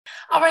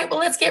All right, well,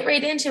 let's get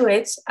right into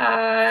it.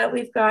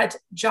 We've got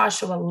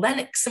Joshua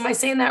Lennox. Am I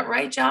saying that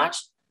right, Josh?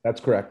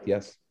 That's correct.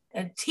 Yes.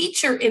 A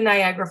teacher in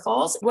Niagara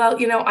Falls. Well,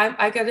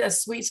 I got a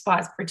sweet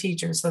spot for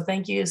teachers, so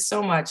thank you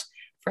so much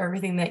for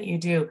everything that you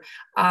do.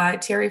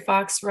 Terry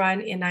Fox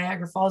Run in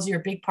Niagara Falls, you're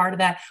a big part of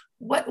that.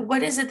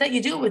 What is it that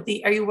you do with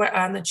are you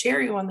on the chair?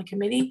 Are you on the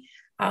committee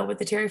with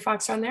the Terry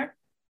Fox Run there?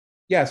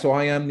 Yeah. So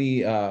I am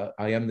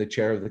the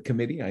chair of the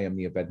committee. I am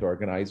the event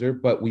organizer,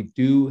 but we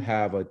do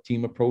have a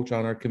team approach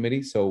on our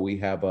committee. So we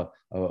have a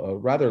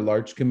rather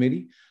large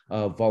committee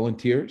of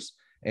volunteers,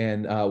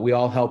 and we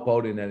all help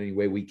out in any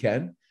way we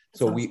can. That's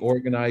So we awesome.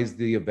 organize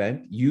the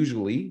event.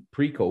 Usually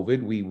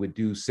pre-COVID, we would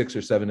do 6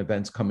 or 7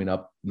 events coming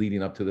up,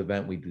 leading up to the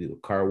event. We do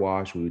a car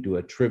wash. We would do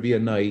a trivia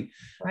night,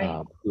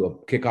 Right. do a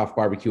kickoff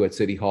barbecue at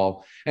City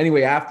Hall.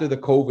 Anyway, after the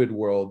COVID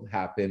world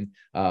happened,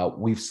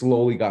 we've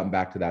slowly gotten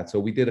back to that. So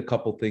we did a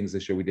couple things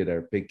this year. We did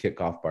our big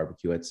kickoff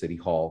barbecue at City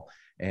Hall,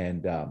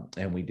 and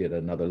we did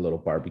another little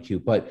barbecue.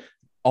 But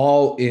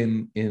all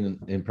in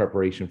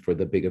preparation for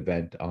the big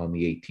event on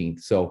the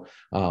 18th. So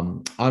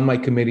on my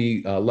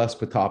committee, Les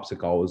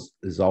Potopsik always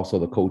is also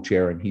the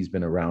co-chair, and he's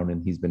been around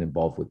and he's been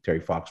involved with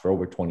Terry Fox for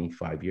over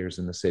 25 years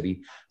in the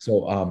city.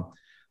 So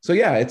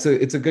yeah, it's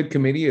a good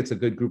committee. It's a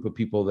good group of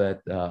people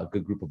a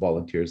good group of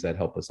volunteers that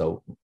help us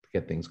out to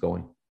get things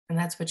going. And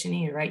that's what you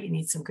need, right? You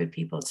need some good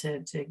people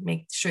to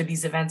make sure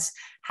these events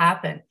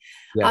happen.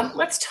 Yes.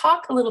 Let's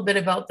talk a little bit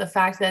about the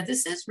fact that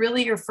this is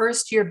really your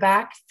first year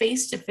back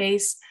face to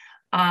face,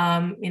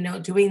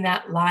 doing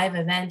that live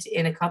event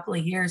in a couple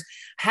of years.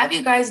 Have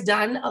you guys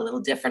done a little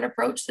different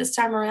approach this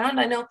time around?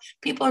 I know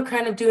people are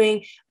kind of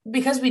doing,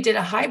 because we did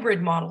a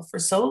hybrid model for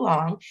so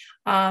long,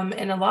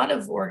 and a lot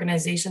of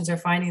organizations are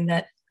finding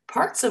that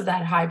parts of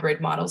that hybrid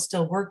model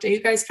still worked. Are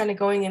you guys kind of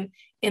going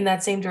in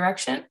that same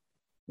direction?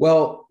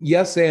 Well,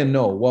 yes and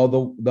no.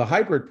 Well, the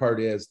hybrid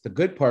part is the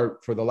good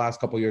part for the last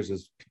couple of years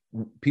is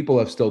people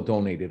have still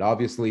donated.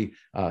 Obviously,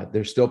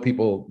 there's still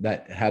people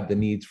that have the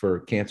needs for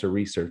cancer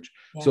research.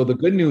 Yeah. So the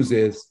good news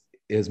is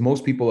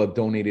most people have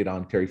donated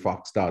on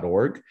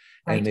terryfox.org, and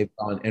Right. they've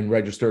gone and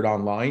registered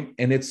online.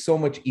 And it's so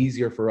much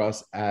easier for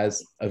us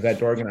as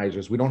event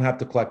organizers. We don't have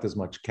to collect as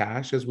much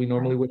cash as we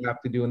normally Right. would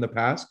have to do in the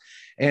past.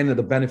 And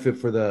the benefit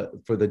for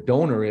the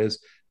donor is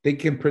they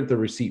can print the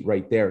receipt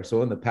right there.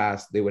 So in the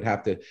past, they would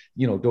have to,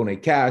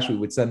 donate cash. We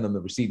would send them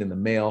the receipt in the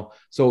mail.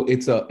 So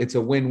it's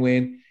a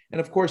win-win. And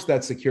of course,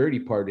 that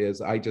security part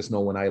is I just know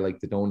when I like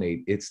to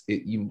donate,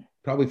 you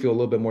probably feel a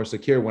little bit more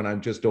secure when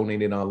I'm just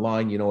donating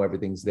online,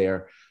 everything's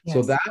there. So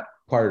Yes. that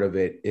part of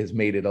it has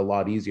made it a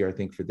lot easier, I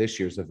think, for this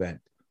year's event.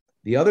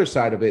 The other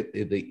side of it,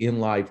 the in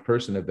live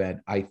person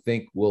event, I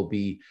think will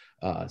be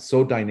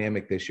so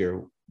dynamic this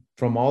year.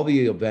 From all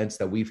the events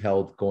that we've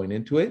held going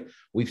into it,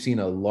 we've seen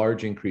a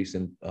large increase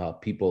in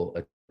people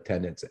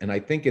attendance. And I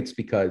think it's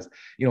because,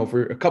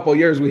 for a couple of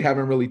years, we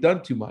haven't really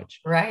done too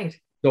much. Right.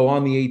 So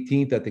on the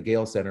 18th at the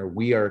Gale Center,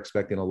 we are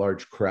expecting a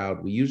large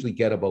crowd. We usually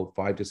get about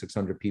 500 to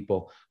 600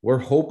 people. We're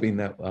hoping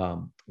that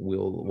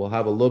we'll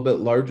have a little bit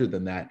larger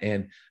than that.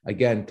 And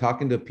again,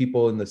 talking to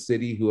people in the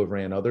city who have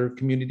ran other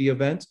community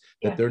events,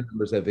 that Yeah. their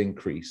numbers have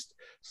increased.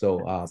 So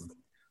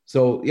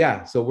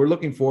we're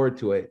looking forward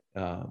to it.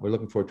 We're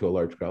looking forward to a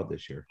large crowd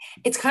this year.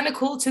 It's kind of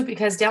cool too,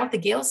 because down at the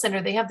Gale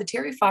Center, they have the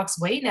Terry Fox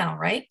Way now,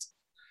 right?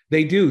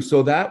 They do.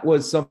 So that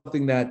was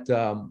something that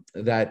I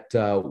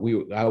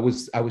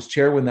was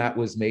chair when that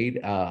was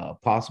made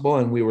possible,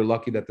 and we were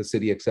lucky that the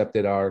city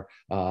accepted our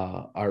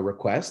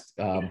request,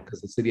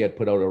 because the city had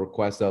put out a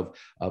request of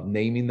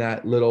naming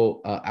that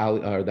little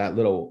alley, or that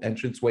little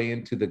entranceway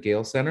into the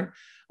Gale Center.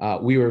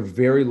 We were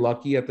very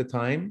lucky at the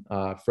time.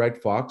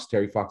 Fred Fox,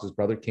 Terry Fox's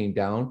brother, came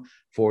down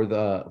for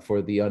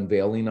the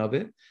unveiling of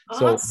it.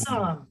 So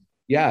Awesome.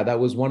 yeah, that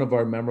was one of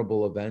our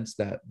memorable events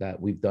that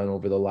we've done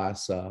over the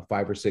last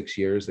 5 or 6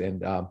 years,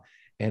 and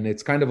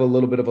it's kind of a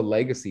little bit of a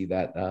legacy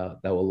that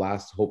will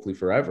last hopefully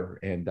forever,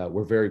 and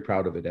we're very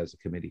proud of it as a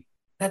committee.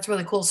 That's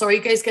really cool. So are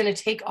you guys going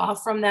to take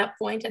off from that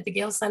point at the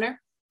Gale Center?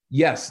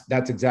 Yes,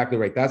 that's exactly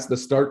right. That's the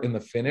start and the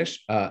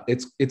finish.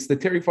 It's the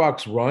Terry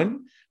Fox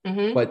Run,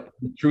 Mm-hmm. but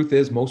the truth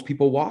is most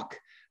people walk.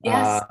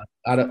 Yes.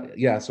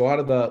 So out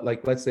of the,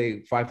 like, let's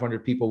say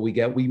 500 people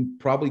we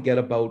probably get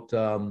about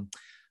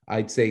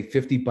I'd say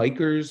 50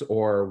 bikers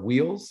or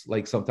wheels,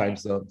 like Okay.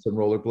 sometimes some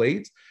roller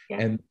blades,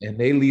 Yeah. and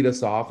they lead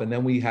us off. And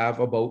then we have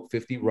about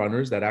 50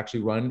 runners that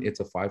actually run. It's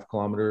a 5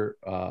 kilometer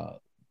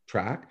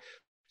track.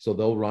 So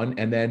they'll run.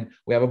 And then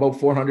we have about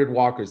 400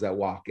 walkers that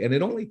walk. And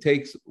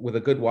with a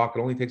good walk,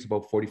 it only takes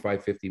about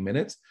 45, 50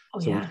 minutes.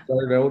 Oh, So we yeah.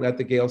 started out at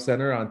the Gale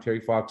Center on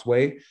Terry Fox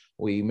Way.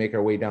 We make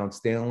our way down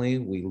Stanley.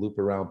 We loop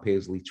around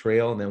Paisley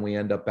Trail, and then we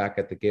end up back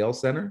at the Gale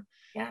Center.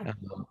 Yeah.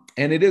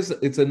 And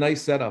it's a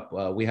nice setup.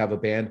 We have a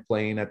band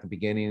playing at the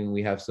beginning.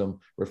 We have some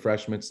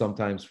refreshments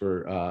sometimes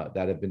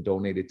that have been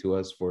donated to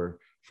us for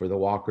the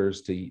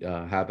walkers to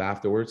have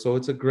afterwards. So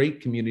it's a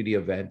great community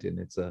event, and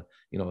it's a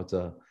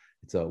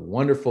it's a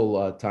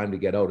wonderful time to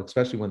get out,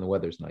 especially when the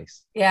weather's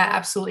nice. Yeah,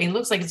 absolutely. It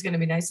looks like it's going to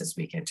be nice this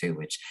weekend too,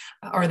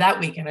 or that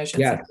weekend, I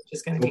should say, Yes. which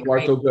is going to So be far,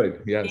 great. so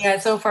good. Yes. Yeah,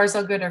 so far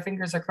so good. Our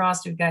fingers are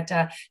crossed. We've got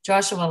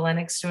Joshua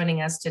Lennox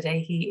joining us today.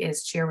 He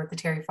is chair with the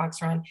Terry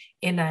Fox Run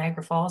in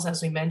Niagara Falls,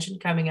 as we mentioned,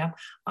 coming up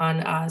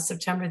on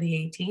September the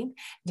 18th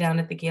down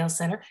at the Gale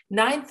Center.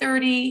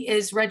 9:30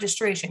 is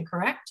registration,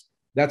 correct?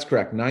 That's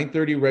correct.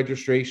 9:30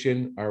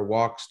 registration. Our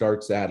walk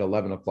starts at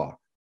 11 o'clock.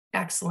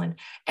 Excellent.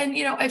 And,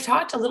 I've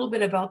talked a little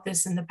bit about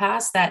this in the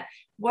past that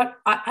what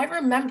I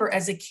remember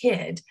as a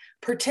kid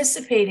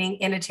participating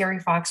in a Terry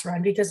Fox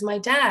run because my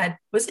dad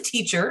was a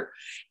teacher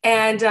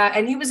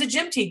and he was a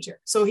gym teacher.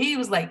 So he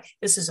was like,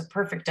 this is a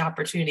perfect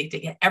opportunity to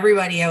get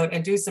everybody out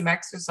and do some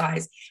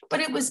exercise. But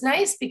it was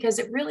nice because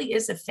it really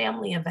is a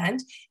family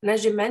event. And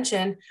as you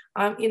mentioned,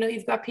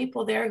 you've got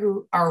people there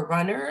who are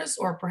runners,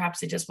 or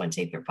perhaps they just want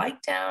to take their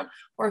bike down,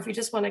 or if you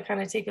just want to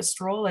kind of take a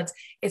stroll,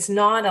 it's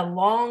not a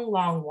long,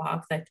 long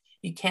walk that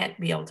you can't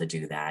be able to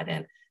do that.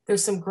 And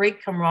there's some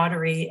great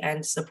camaraderie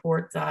and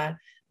support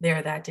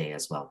there that day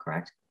as well,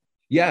 correct?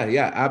 Yeah,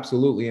 yeah,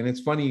 absolutely. And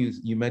it's funny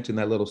you mentioned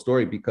that little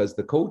story because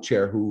the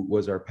co-chair, who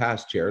was our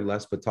past chair,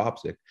 Les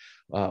Potopsik,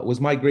 was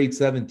my grade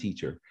 7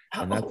 teacher.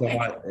 And that's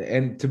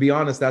and to be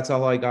honest, that's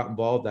how I got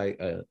involved.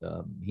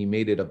 He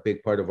made it a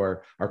big part of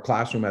our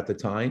classroom at the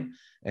time.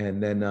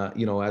 And then,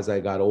 as I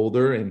got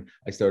older and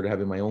I started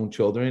having my own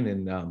children,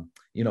 and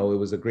it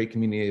was a great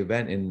community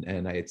event.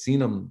 And I had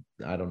seen him,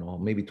 I don't know,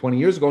 maybe 20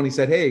 years ago, and he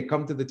said, "Hey,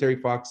 come to the Terry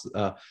Fox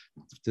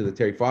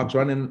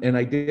run," and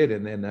I did,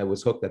 and then I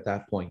was hooked at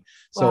that point.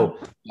 So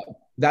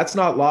that's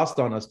not lost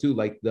on us too.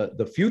 Like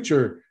the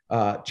future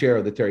chair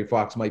of the Terry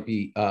Fox might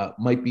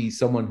be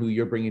someone who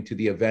you're bringing to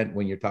the event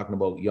when you're talking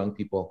about young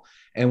people.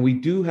 And we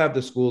do have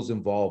the schools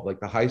involved.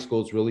 Like the high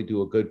schools really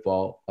do a good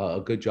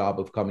job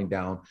of coming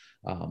down.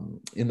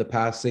 In the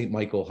past, St.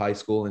 Michael High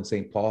School and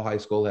St. Paul High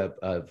School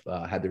have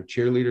had their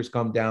cheerleaders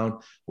come down.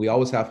 We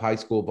always have high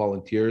school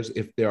volunteers.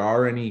 If there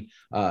are any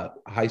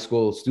high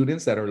school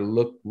students that are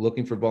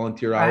looking for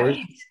volunteer hours,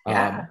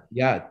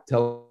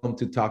 tell them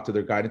to talk to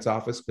their guidance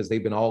office because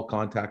they've been all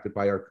contacted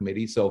by our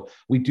committee. So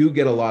we do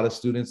get a lot of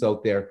students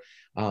out there.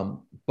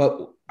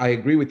 But I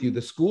agree with you.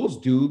 The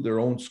schools do their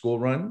own school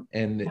run,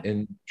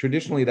 and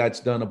traditionally that's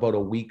done about a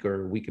week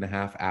or a week and a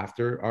half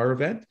after our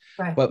event.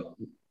 Right. But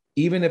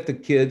even if the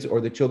kids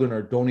or the children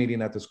are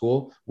donating at the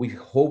school, we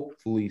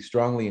hopefully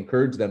strongly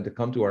encourage them to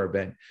come to our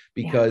event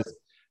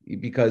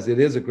because it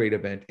is a great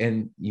event,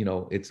 and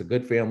it's a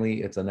good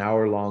family. It's an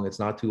hour long. It's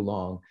not too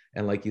long,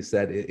 and like you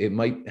said, it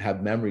might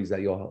have memories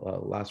that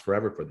you'll last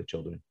forever for the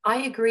children. I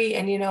agree.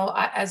 And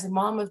as a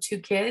mom of 2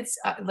 kids,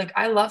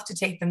 I love to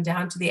take them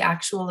down to the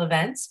actual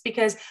events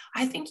because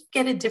I think you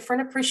get a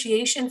different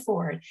appreciation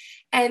for it.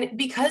 And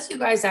because you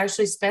guys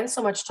actually spend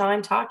so much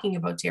time talking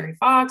about Terry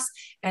Fox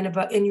and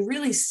you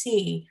really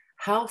see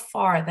how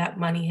far that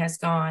money has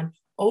gone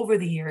over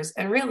the years,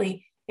 and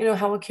really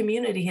how a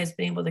community has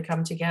been able to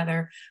come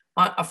together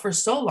for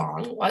so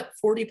long,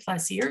 40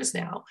 plus years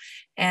now,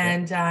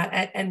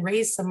 and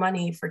raise some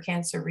money for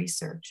cancer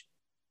research.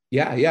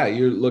 Yeah,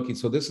 you're looking.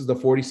 So this is the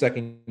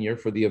 42nd year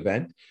for the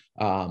event,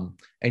 and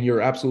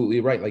you're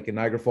absolutely right. Like in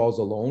Niagara Falls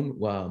alone,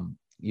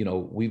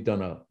 we've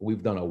done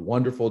a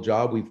wonderful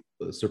job. We've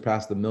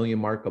surpassed the 1 million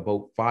mark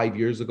about 5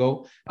 years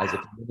ago as a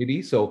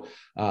community. So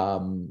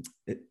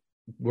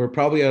we're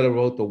probably at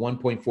about the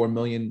 1.4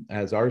 million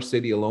as our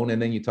city alone, and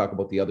then you talk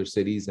about the other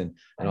cities and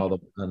all the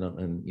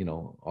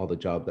all the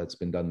job that's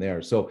been done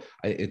there. So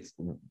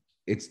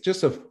it's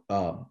just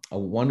a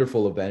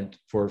wonderful event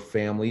for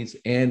families,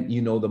 and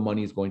the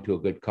money is going to a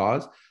good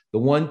cause. The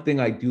one thing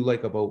I do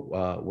like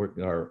about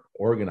working or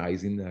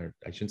organizing, or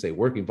I shouldn't say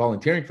working,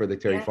 volunteering for the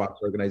Terry Fox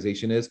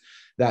organization is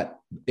that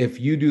if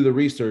you do the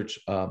research,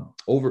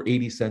 over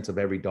 80 cents of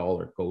every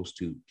dollar goes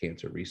to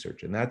cancer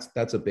research. And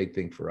that's a big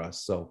thing for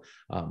us. So,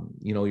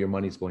 your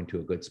money's going to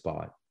a good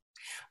spot.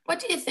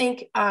 What do you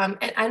think? And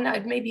I know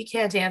maybe you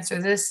can't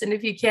answer this, and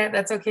if you can't,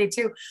 that's okay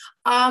too.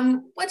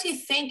 What do you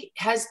think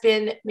has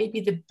been maybe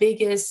the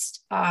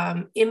biggest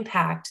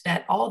impact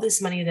that all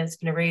this money that's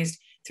been raised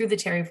through the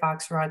Terry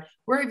Fox Run,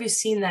 where have you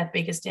seen that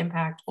biggest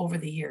impact over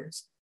the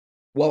years?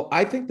 Well,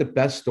 I think the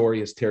best story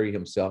is Terry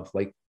himself.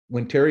 Like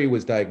when Terry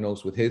was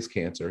diagnosed with his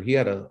cancer, he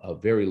had a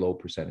very low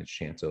percentage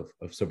chance of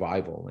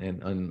survival.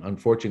 And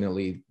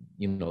unfortunately,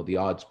 the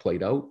odds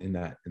played out in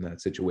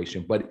that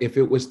situation. But if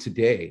it was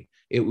today,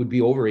 it would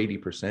be over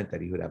 80% that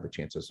he would have a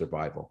chance of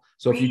survival.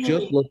 So if you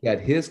just look at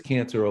his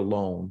cancer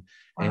alone,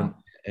 and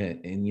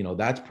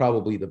that's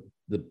probably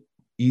the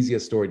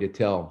easiest story to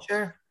tell.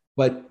 Sure.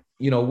 But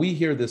we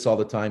hear this all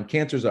the time.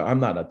 I'm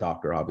not a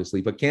doctor,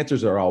 obviously, but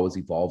cancers are always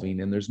evolving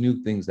and there's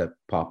new things that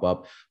pop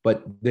up.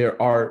 But there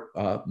are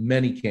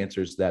many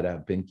cancers that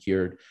have been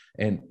cured.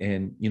 And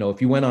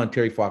if you went on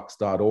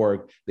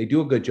terryfox.org, they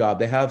do a good job.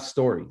 They have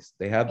stories.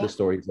 They have the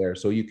stories there.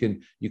 So you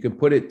can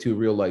put it to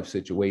real life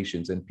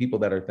situations and people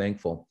that are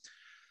thankful.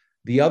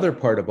 The other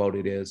part about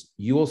it is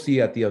you will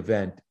see at the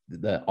event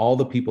that all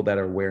the people that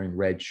are wearing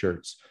red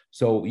shirts,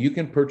 So you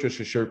can purchase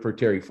a shirt for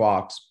Terry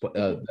Fox, but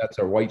that's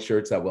our white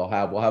shirts that we'll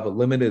have. We'll have a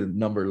limited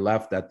number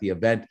left at the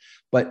event,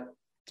 but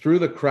through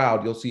the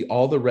crowd, you'll see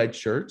all the red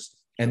shirts,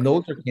 and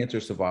those are cancer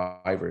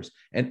survivors.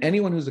 And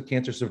anyone who's a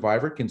cancer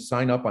survivor can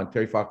sign up on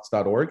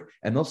terryfox.org,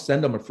 and they'll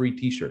send them a free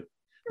T-shirt.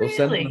 They'll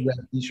send them a Really?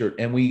 red T-shirt,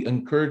 and we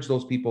encourage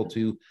those people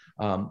to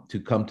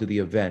come to the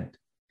event.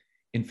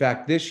 In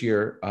fact, this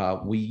year,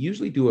 we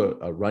usually do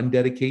a run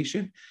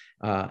dedication.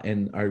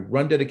 And our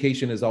run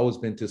dedication has always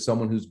been to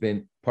someone who's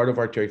been part of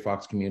our Terry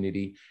Fox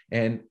community.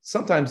 And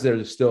sometimes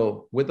they're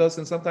still with us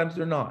and sometimes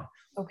they're not.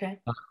 Okay.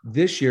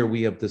 This year,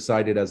 we have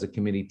decided as a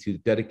committee to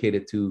dedicate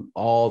it to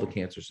all the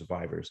cancer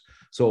survivors.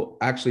 So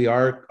actually,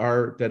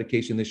 our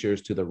dedication this year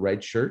is to the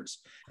red shirts.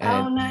 Oh,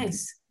 And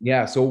nice.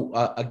 yeah, so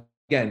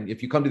again,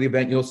 if you come to the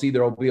event, you'll see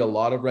there will be a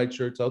lot of red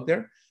shirts out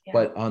there. Yeah.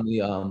 But on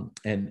the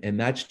and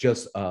that's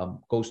just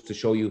goes to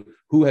show you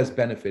who has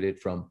benefited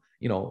from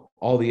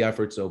all the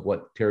efforts of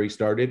what Terry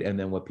started and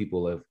then what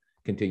people have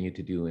continued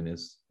to do in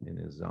his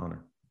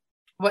honor.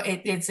 Well,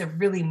 it's a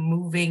really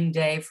moving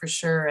day for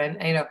sure,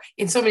 and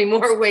in so many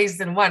more ways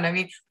than one. I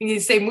mean, when you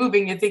say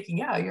moving, you're thinking,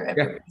 yeah,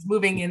 everybody's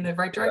moving in the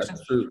right direction,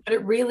 but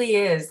it really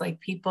is like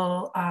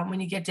people. When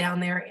you get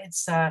down there,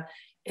 it's not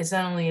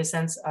only a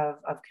sense of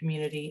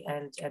community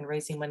and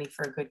raising money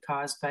for a good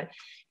cause, but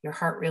your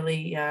heart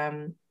really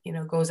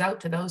goes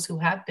out to those who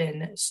have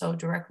been so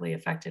directly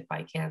affected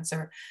by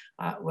cancer,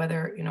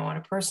 whether on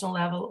a personal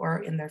level or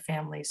in their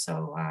family.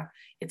 So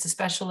it's a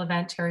special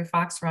event, Terry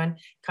Fox Run,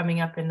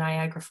 coming up in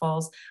Niagara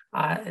Falls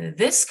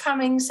this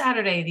coming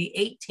Saturday, the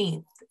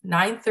 18th,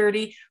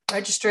 9:30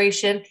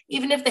 registration.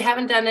 Even if they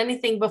haven't done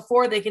anything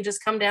before, they can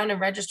just come down and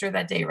register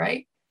that day,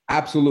 right?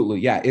 Absolutely.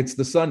 Yeah. It's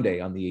the Sunday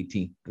on the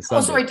 18th. The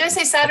Sunday. Oh, sorry. Did I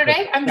say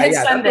Saturday? I meant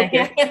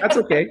Sunday. That's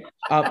okay.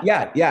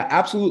 Yeah,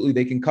 absolutely.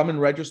 They can come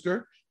and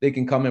register. They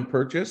can come and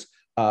purchase.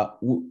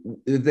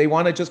 If they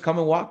want to just come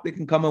and walk, they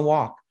can come and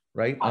walk.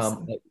 Right.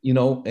 Awesome.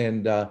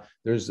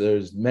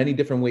 There's many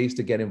different ways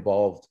to get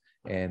involved.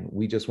 And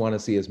we just want to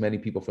see as many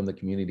people from the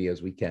community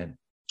as we can.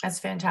 That's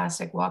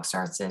fantastic. Walk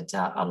starts at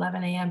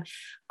 11 a.m.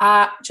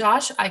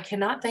 Josh, I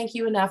cannot thank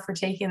you enough for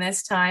taking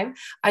this time.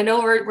 I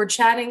know we're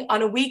chatting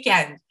on a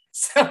weekend.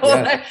 So,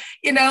 yes.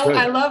 Good.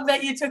 I love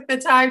that you took the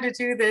time to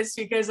do this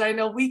because I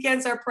know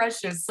weekends are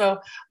precious. So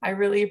I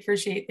really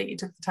appreciate that you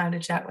took the time to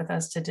chat with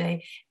us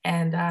today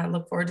and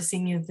look forward to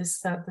seeing you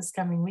this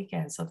coming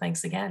weekend. So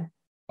thanks again.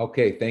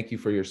 Okay. Thank you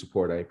for your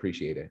support. I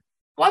appreciate it.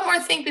 One more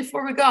thing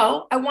before we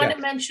go, I want to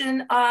mention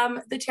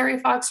the Terry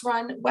Fox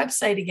Run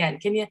website again.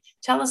 Can you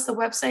tell us the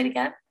website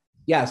again?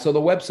 Yeah. So the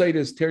website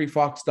is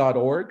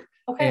terryfox.org.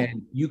 Okay.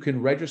 And you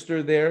can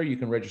register there. You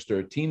can register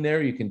a team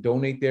there. You can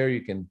donate there.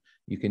 You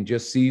can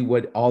just see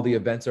what all the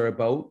events are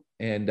about.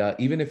 And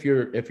even if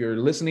you're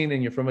listening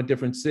and you're from a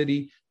different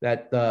city,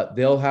 that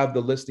they'll have the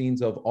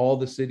listings of all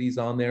the cities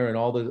on there and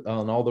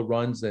on all the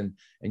runs, and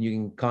you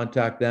can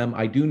contact them.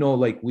 I do know,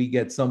 like, we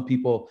get some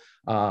people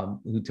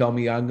who tell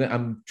me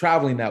I'm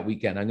traveling that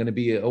weekend. I'm going to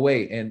be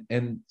away,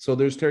 and so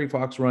there's Terry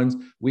Fox runs.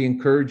 We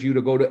encourage you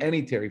to go to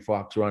any Terry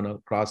Fox run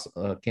across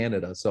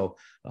Canada. So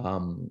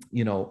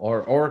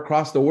or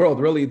across the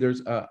world. Really,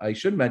 there's I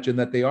should mention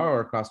that they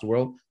are across the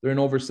world. They're in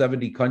over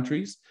 70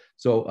 countries.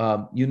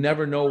 So you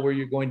never know where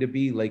you're going to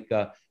be. Like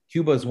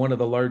Cuba is one of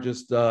the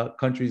largest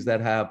countries that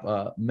have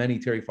many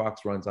Terry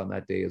Fox runs on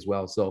that day as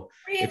well. So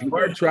really? If you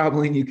are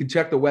traveling, you can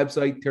check the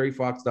website,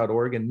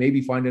 terryfox.org, and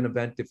maybe find an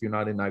event if you're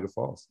not in Niagara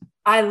Falls.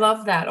 I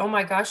love that. Oh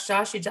my gosh,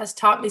 Josh, you just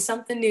taught me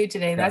something new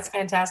today. That's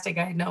fantastic.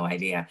 I had no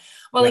idea.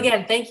 Well,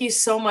 again, thank you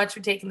so much for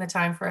taking the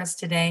time for us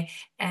today.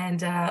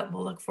 And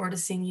we'll look forward to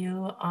seeing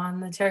you on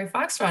the Terry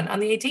Fox Run on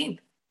the 18th.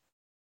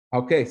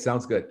 Okay,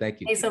 sounds good.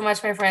 Thank you. Thanks so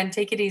much, my friend.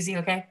 Take it easy,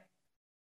 okay?